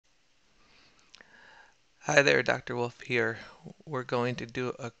Hi there, Dr. Wolfe here. We're going to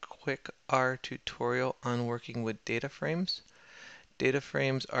do a quick R tutorial on working with data frames. Data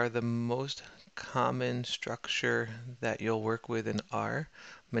frames are the most common structure that you'll work with in R.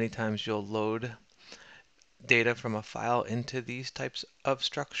 Many times you'll load data from a file into these types of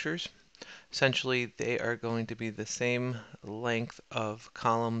structures. Essentially, they are going to be the same length of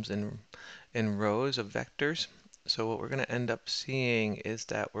columns and rows of vectors. So what we're going to end up seeing is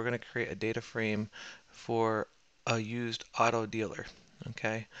that we're going to create a data frame for a used auto dealer.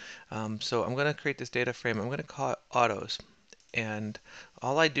 Okay, so I'm going to create this data frame. I'm going to call it autos. And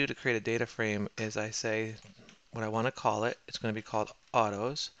all I do to create a data frame is I say what I want to call it. It's going to be called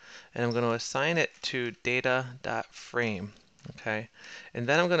autos. And I'm going to assign it to data.frame. Okay, and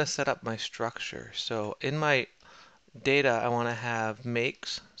then I'm going to set up my structure. So in my data, I want to have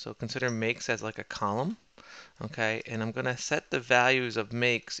makes. So consider makes as like a column. Okay, and I'm going to set the values of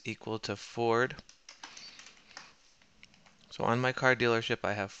makes equal to Ford. So on my car dealership,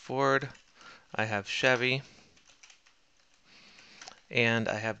 I have Ford, I have Chevy, and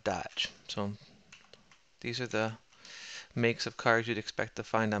I have Dodge. So these are the makes of cars you'd expect to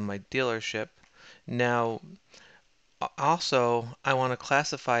find on my dealership. Now, also, I want to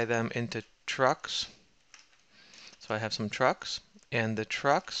classify them into trucks. So I have some trucks, and the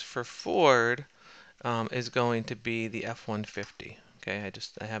trucks for Ford is going to be the F-150. Okay,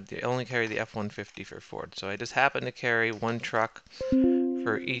 I only carry the F-150 for Ford. So I just happen to carry one truck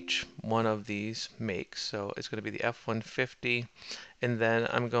for each one of these makes. So it's going to be the F-150, and then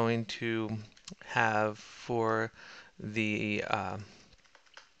I'm going to have for the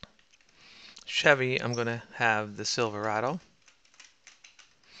Chevy, I'm going to have the Silverado,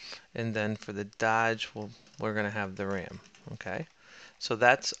 and then for the Dodge, we're going to have the Ram. Okay, so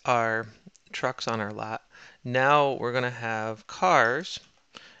that's our trucks on our lot. Now we're going to have cars,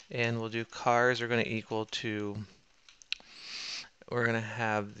 and we'll do cars are going to equal to, we're going to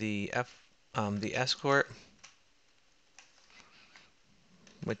have the the Escort,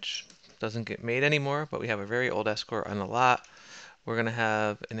 which doesn't get made anymore, but we have a very old Escort on the lot. We're going to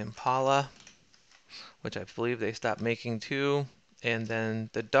have an Impala, which I believe they stopped making too, and then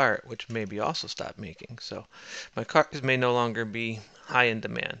the Dart, which maybe also stopped making. So my cars may no longer be high in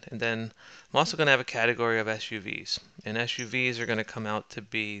demand. And then I'm also going to have a category of SUVs. And SUVs are going to come out to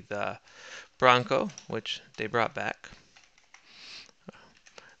be the Bronco, which they brought back,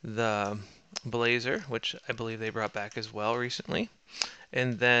 the Blazer, which I believe they brought back as well recently,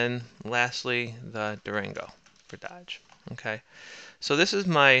 and then lastly the Durango for Dodge. Okay, so this is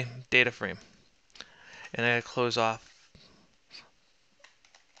my data frame, and I close off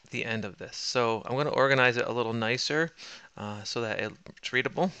the end of this. So I'm going to organize it a little nicer so that it's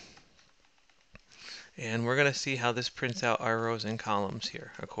readable. And we're going to see how this prints out our rows and columns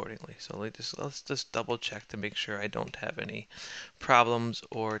here accordingly. So let's just double check to make sure I don't have any problems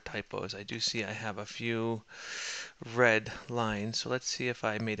or typos. I do see I have a few red lines. So let's see if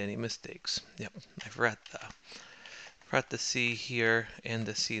I made any mistakes. Yep, I've read the C here and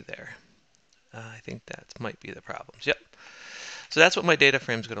the C there. I think that might be the problems. Yep. So that's what my data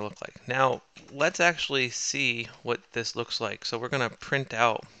frame is going to look like. Now let's actually see what this looks like. So we're going to print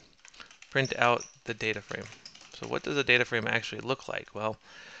out the data frame. So what does a data frame actually look like? Well,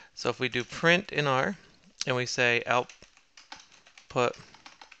 so if we do print in R and we say output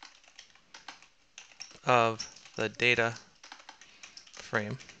of the data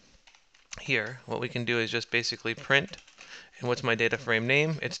frame here, what we can do is just basically print. And what's my data frame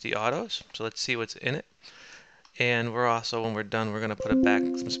name? It's the autos. So let's see what's in it. And we're also, when we're done, we're going to put it back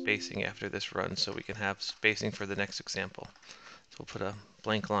some spacing after this run so we can have spacing for the next example. So we'll put a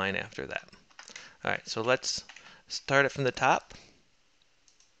blank line after that. All right, so let's start it from the top.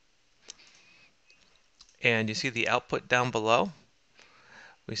 And you see the output down below.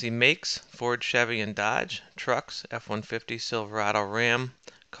 We see makes, Ford, Chevy, and Dodge, trucks, F-150, Silverado, Ram,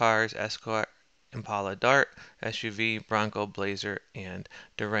 cars, Escort, Impala, Dart, SUV, Bronco, Blazer, and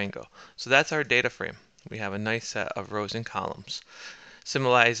Durango. So that's our data frame. We have a nice set of rows and columns.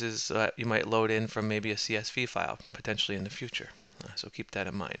 Symbolizes you might load in from maybe a CSV file, potentially in the future. So keep that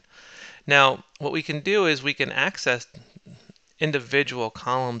in mind. Now, what we can do is we can access individual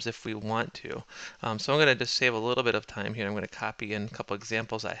columns if we want to. So I'm going to just save a little bit of time here. I'm going to copy in a couple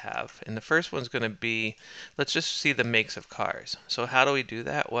examples I have. And the first one's going to be, let's just see the makes of cars. So how do we do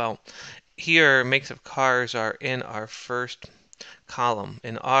that? Well, here makes of cars are in our first column.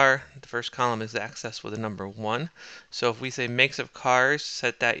 In R, the first column is accessed with a number 1. So if we say makes of cars,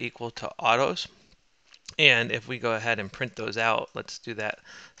 set that equal to autos. And if we go ahead and print those out, let's do that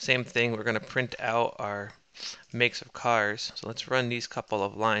same thing. We're going to print out our makes of cars. So let's run these couple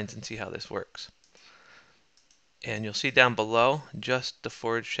of lines and see how this works. And you'll see down below, just the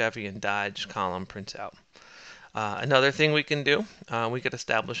Ford, Chevy, and Dodge column prints out. Another thing we can do, we could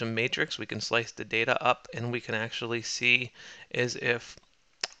establish a matrix. We can slice the data up, and we can actually see as if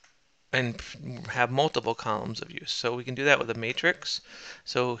and have multiple columns of use. So we can do that with a matrix.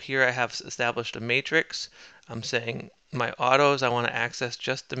 So here I have established a matrix. I'm saying my autos, I want to access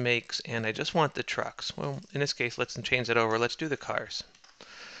just the makes, and I just want the trucks. Well, in this case, let's change that over. Let's do the cars.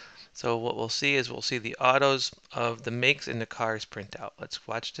 So what we'll see is we'll see the autos of the makes and the cars print out. Let's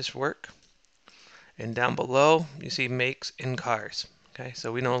watch this work. And down below, you see makes and cars. Okay,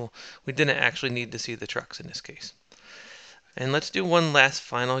 so we know we didn't actually need to see the trucks in this case. And let's do one last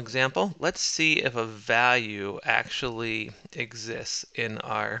final example. Let's see if a value actually exists in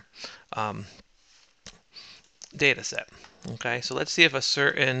our data set. Okay, so let's see if a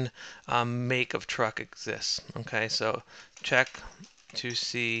certain make of truck exists. Okay, so check to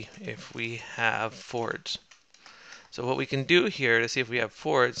see if we have Fords. So what we can do here to see if we have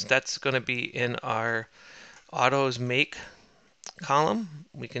Fords, that's going to be in our autos make column.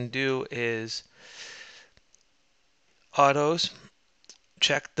 We can do is autos,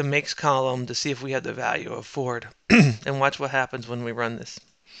 check the makes column to see if we have the value of Ford and watch what happens when we run this.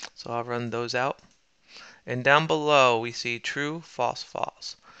 So I'll run those out. And down below we see true, false,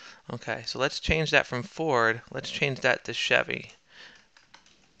 false. Okay, so let's change that from Ford. Let's change that to Chevy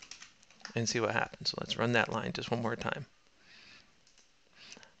and see what happens. So let's run that line just one more time.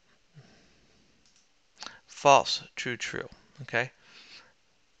 False, true, true. Okay.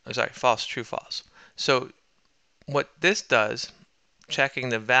 Oh, sorry, false, true, false. So what this does, checking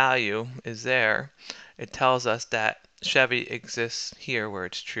the value is there, it tells us that Chevy exists here where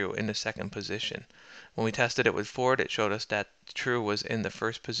it's true in the second position. When we tested it with Ford, it showed us that true was in the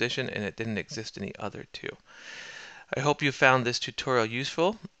first position and it didn't exist in the other two. I hope you found this tutorial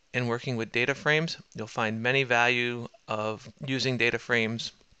useful in working with data frames. You'll find many value of using data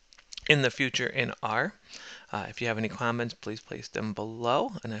frames in the future in R. If you have any comments, please place them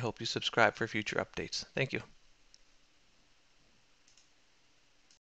below, and I hope you subscribe for future updates. Thank you.